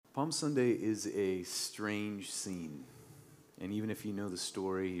Palm Sunday is a strange scene. And even if you know the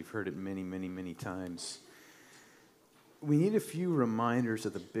story, you've heard it many, many, many times. We need a few reminders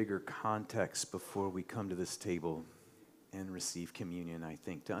of the bigger context before we come to this table and receive communion, I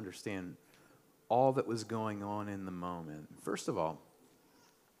think, to understand all that was going on in the moment. First of all,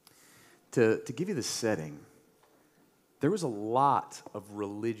 to give you the setting, there was a lot of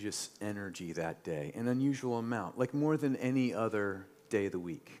religious energy that day, an unusual amount, like more than any other day of the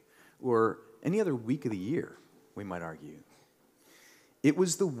week, or any other week of the year, we might argue. It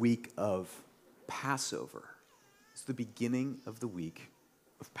was the week of Passover. It's the beginning of the week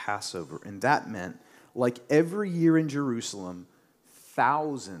of Passover, and that meant, like every year in Jerusalem,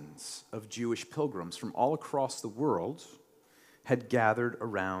 thousands of Jewish pilgrims from all across the world had gathered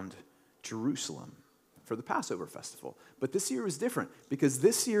around Jerusalem for the Passover festival. But this year was different, because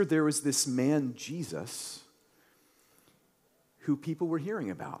this year there was this man, Jesus, who people were hearing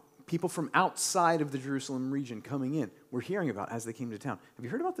about. People from outside of the Jerusalem region coming in were hearing about as they came to town. Have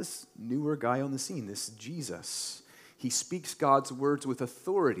you heard about this newer guy on the scene, this Jesus? He speaks God's words with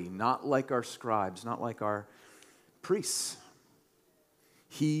authority, not like our scribes, not like our priests.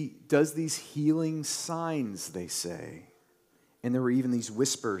 He does these healing signs, they say. And there were even these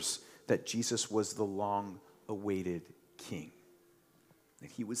whispers that Jesus was the long-awaited king,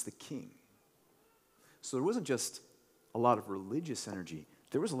 that he was the king. So there wasn't just a lot of religious energy,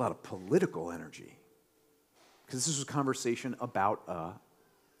 there was a lot of political energy, because this was a conversation about a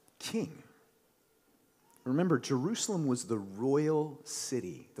king. Remember, Jerusalem was the royal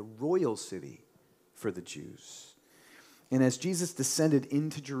city for the Jews. And as Jesus descended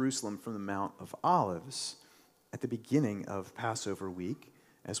into Jerusalem from the Mount of Olives at the beginning of Passover week,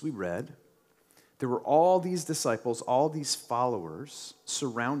 as we read, there were all these disciples, all these followers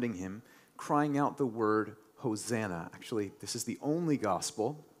surrounding him, crying out the word Hosanna. Actually, this is the only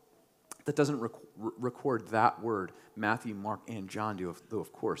gospel that doesn't record that word. Matthew, Mark, and John do, though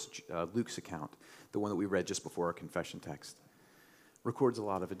of course Luke's account, the one that we read just before our confession text, records a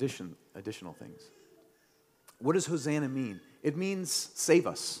lot of additional things. What does Hosanna mean? It means save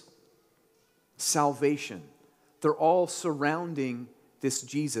us, salvation. They're all surrounding this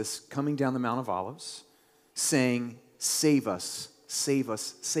Jesus coming down the Mount of Olives, saying, save us, save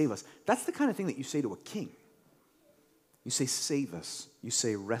us, save us. That's the kind of thing that you say to a king. You say, save us. You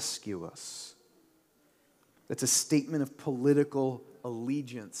say, rescue us. That's a statement of political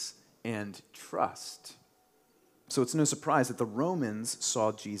allegiance and trust. So it's no surprise that the Romans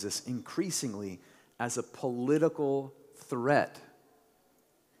saw Jesus increasingly as a political threat,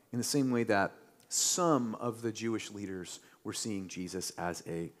 in the same way that some of the Jewish leaders were seeing Jesus as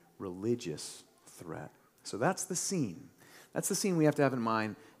a religious threat. So that's the scene. That's the scene we have to have in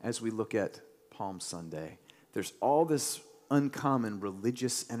mind as we look at Palm Sunday. There's all this uncommon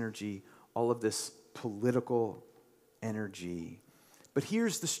religious energy, all of this political energy. But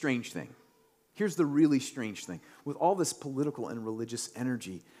here's the strange thing. Here's the really strange thing. With all this political and religious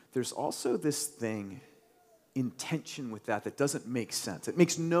energy, there's also this thing in tension with that doesn't make sense. It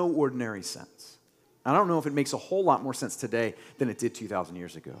makes no ordinary sense. I don't know if it makes a whole lot more sense today than it did 2,000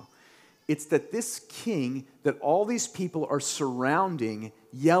 years ago. It's that this king that all these people are surrounding,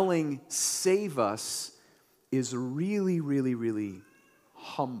 yelling, save us, is really, really, really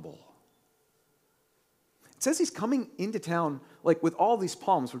humble. It says he's coming into town, like with all these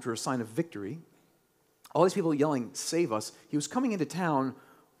palms, which were a sign of victory, all these people yelling, save us, he was coming into town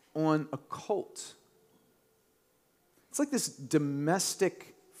on a colt. It's like this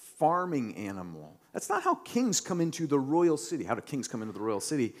domestic farming animal. That's not how kings come into the royal city. How do kings come into the royal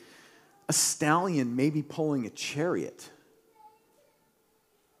city? A stallion maybe pulling a chariot.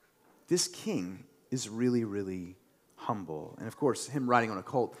 This king is really, really humble. And of course, him riding on a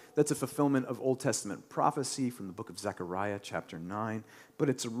colt, that's a fulfillment of Old Testament prophecy from the book of Zechariah, chapter 9. But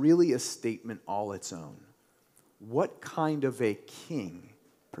it's really a statement all its own. What kind of a king,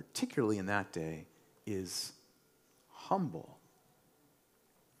 particularly in that day, is humble?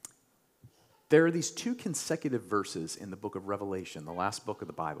 There are these two consecutive verses in the book of Revelation, the last book of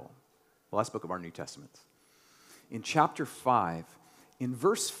the Bible, the last book of our New Testament. In chapter 5, in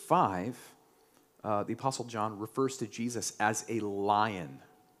verse 5, the Apostle John refers to Jesus as a lion.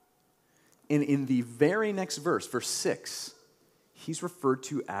 And in the very next verse, verse 6, he's referred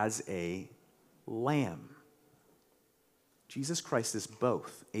to as a lamb. Jesus Christ is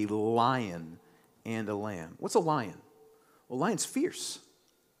both a lion and a lamb. What's a lion? Well, a lion's fierce.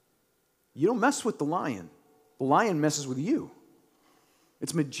 You don't mess with the lion. The lion messes with you.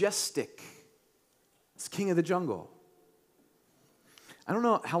 It's majestic. It's king of the jungle. I don't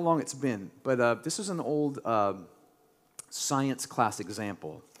know how long it's been, but this is an old science class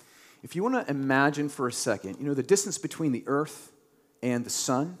example. If you want to imagine for a second, the distance between the earth and the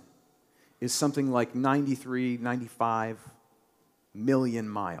sun is something like 93, 95 million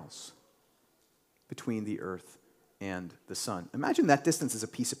miles between the earth and the sun. Imagine that distance is a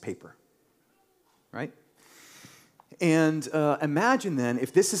piece of paper, right? And imagine then,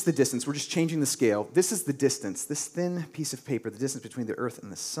 if this is the distance, we're just changing the scale, this is the distance, this thin piece of paper, the distance between the earth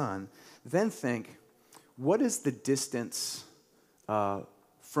and the sun, then think, what is the distance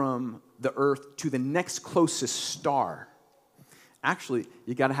from the earth to the next closest star? Actually,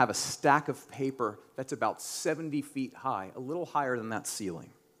 you got to have a stack of paper that's about 70 feet high, a little higher than that ceiling.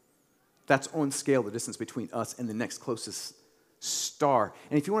 That's on scale, the distance between us and the next closest star.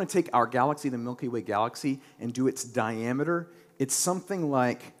 And if you want to take our galaxy, the Milky Way galaxy, and do its diameter, it's something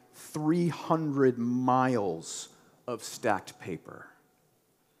like 300 miles of stacked paper.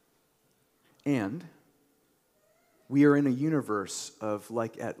 And we are in a universe of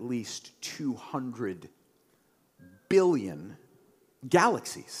like at least 200 billion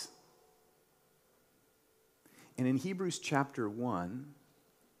galaxies. And in Hebrews chapter 1,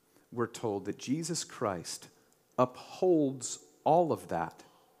 we're told that Jesus Christ upholds all of that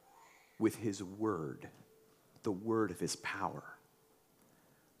with his word, the word of his power.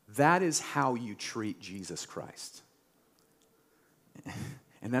 That is how you treat Jesus Christ.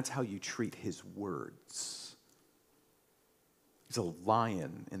 And that's how you treat his words. He's a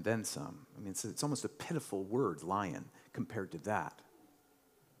lion and then some. I mean, it's almost a pitiful word, lion, compared to that.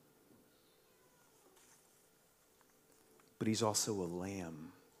 But he's also a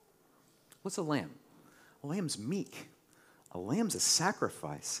lamb. What's a lamb? A lamb's meek. A lamb's a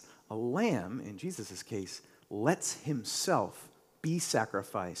sacrifice. A lamb, in Jesus' case, lets himself be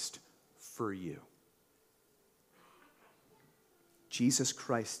sacrificed for you. Jesus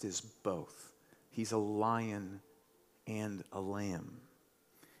Christ is both. He's a lion and a lamb.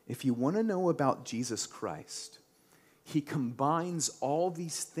 If you want to know about Jesus Christ, he combines all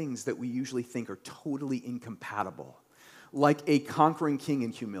these things that we usually think are totally incompatible, like a conquering king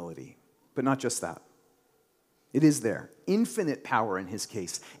in humility, but not just that. It is there. Infinite power in his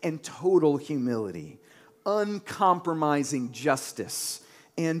case, and total humility, uncompromising justice,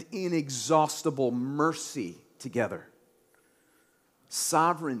 and inexhaustible mercy together.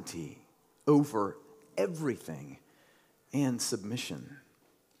 Sovereignty over everything, and submission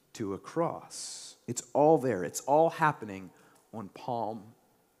to a cross. It's all there. It's all happening on Palm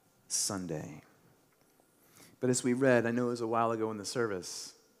Sunday. But as we read, I know it was a while ago in the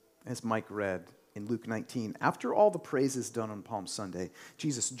service, as Mike read in Luke 19, after all the praise is done on Palm Sunday,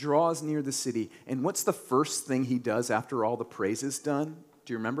 Jesus draws near the city, and what's the first thing he does after all the praise is done?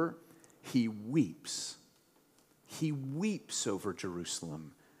 Do you remember? He weeps. He weeps over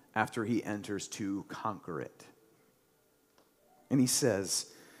Jerusalem after he enters to conquer it. And he says,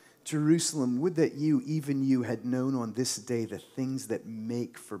 Jerusalem, would that you, even you, had known on this day the things that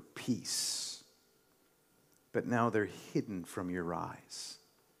make for peace. But now they're hidden from your eyes.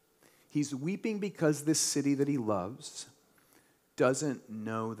 He's weeping because this city that he loves doesn't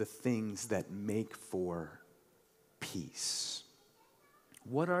know the things that make for peace.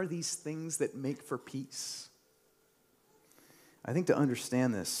 What are these things that make for peace? I think to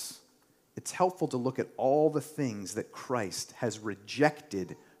understand this, it's helpful to look at all the things that Christ has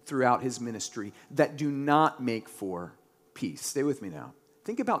rejected throughout his ministry that do not make for peace. Stay with me now.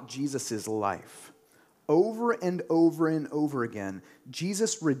 Think about Jesus' life. Over and over and over again,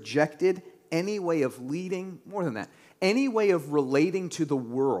 Jesus rejected any way of leading, more than that, any way of relating to the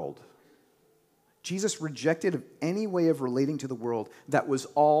world. Jesus rejected any way of relating to the world that was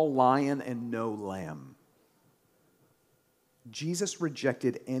all lion and no lamb. Jesus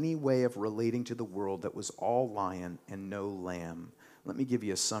rejected any way of relating to the world that was all lion and no lamb. Let me give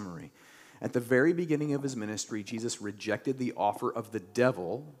you a summary. At the very beginning of his ministry, Jesus rejected the offer of the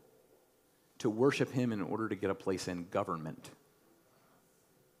devil to worship him in order to get a place in government.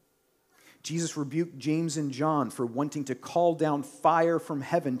 Jesus rebuked James and John for wanting to call down fire from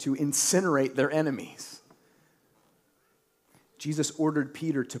heaven to incinerate their enemies. Jesus ordered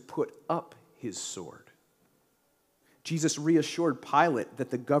Peter to put up his sword. Jesus reassured Pilate that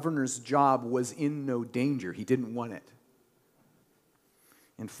the governor's job was in no danger. He didn't want it.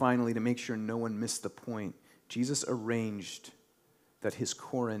 And finally, to make sure no one missed the point, Jesus arranged that his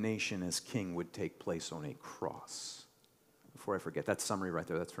coronation as king would take place on a cross. Before I forget, that summary right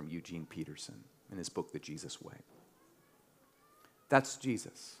there, that's from Eugene Peterson in his book, The Jesus Way. That's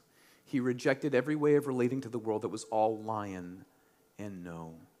Jesus. He rejected every way of relating to the world that was all lion and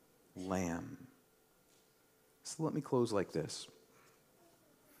no lamb. So let me close like this.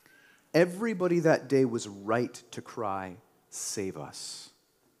 Everybody that day was right to cry, "Save us."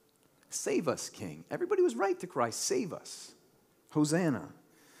 Save us, King. Everybody was right to cry, save us. Hosanna.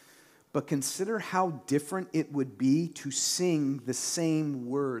 But consider how different it would be to sing the same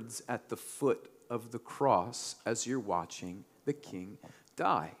words at the foot of the cross as you're watching the King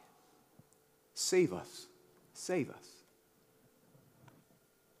die. Save us. Save us.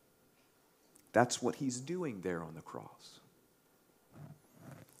 That's what he's doing there on the cross.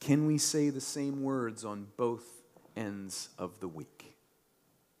 Can we say the same words on both ends of the week?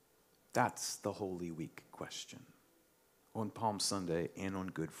 That's the Holy Week question. On Palm Sunday and on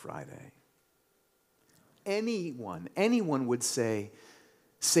Good Friday. Anyone would say,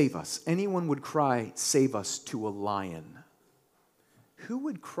 save us. Anyone would cry, save us to a lion. Who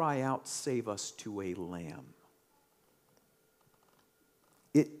would cry out, save us to a lamb?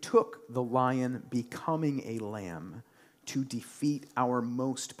 It took the lion becoming a lamb to defeat our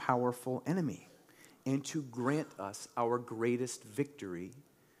most powerful enemy and to grant us our greatest victory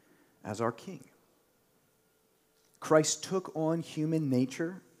as our king. Christ took on human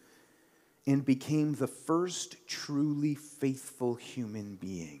nature and became the first truly faithful human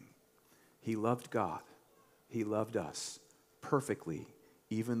being. He loved God. He loved us perfectly,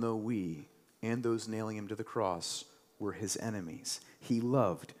 even though we and those nailing him to the cross were his enemies. He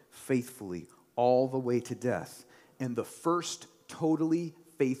loved faithfully all the way to death. And the first totally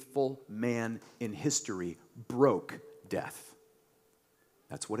faithful man in history broke death.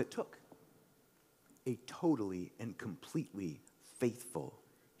 That's what it took. A totally and completely faithful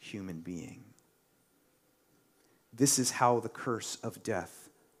human being. This is how the curse of death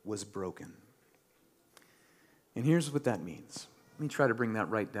was broken. And here's what that means. Let me try to bring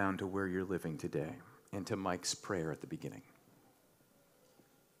that right down to where you're living today and to Mike's prayer at the beginning.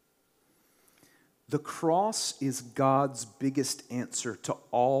 The cross is God's biggest answer to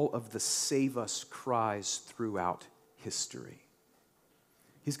all of the save us cries throughout history.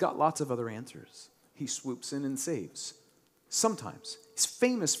 He's got lots of other answers. He swoops in and saves. Sometimes. He's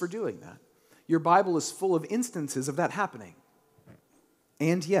famous for doing that. Your Bible is full of instances of that happening.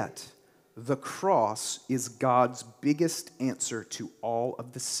 And yet, the cross is God's biggest answer to all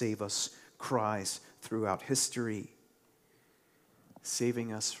of the save us cries throughout history.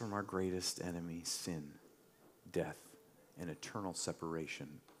 Saving us from our greatest enemy, sin, death, and eternal separation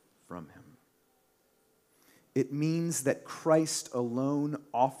from him. It means that Christ alone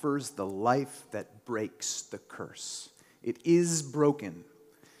offers the life that breaks the curse. It is broken,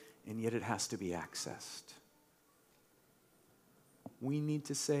 and yet it has to be accessed. We need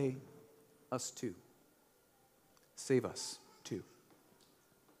to say, us too. Save us too.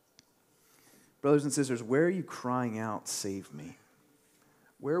 Brothers and sisters, where are you crying out, save me?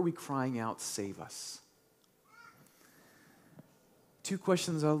 Where are we crying out, save us? Two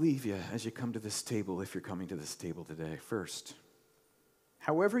questions I'll leave you as you come to this table, if you're coming to this table today. First,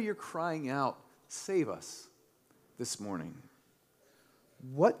 however you're crying out, save us this morning,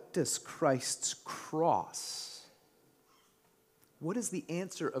 what does Christ's cross, what does the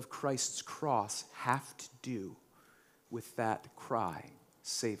answer of Christ's cross have to do with that cry,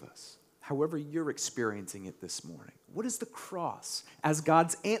 save us? However you're experiencing it this morning, what does the cross, as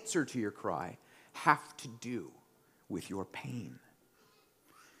God's answer to your cry, have to do with your pain?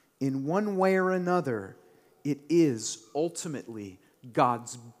 In one way or another, it is ultimately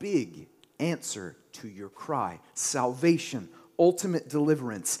God's big answer to your cry. Salvation, ultimate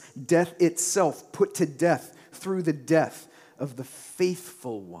deliverance, death itself put to death through the death of the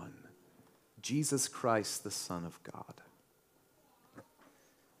faithful one, Jesus Christ, the Son of God.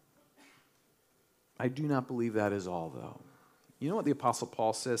 I do not believe that is all, though. You know what the Apostle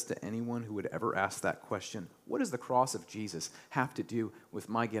Paul says to anyone who would ever ask that question? What does the cross of Jesus have to do with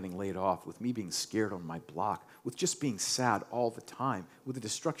my getting laid off, with me being scared on my block, with just being sad all the time, with the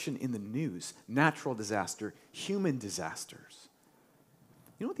destruction in the news, natural disaster, human disasters?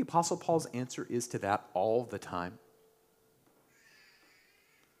 You know what the Apostle Paul's answer is to that all the time?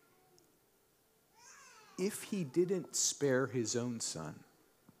 If he didn't spare his own son,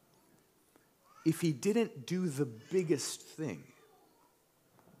 if he didn't do the biggest thing,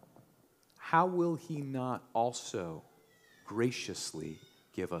 how will he not also graciously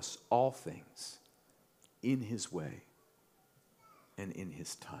give us all things in his way and in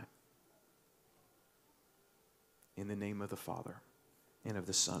his time? In the name of the Father, and of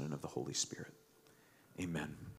the Son, and of the Holy Spirit. Amen.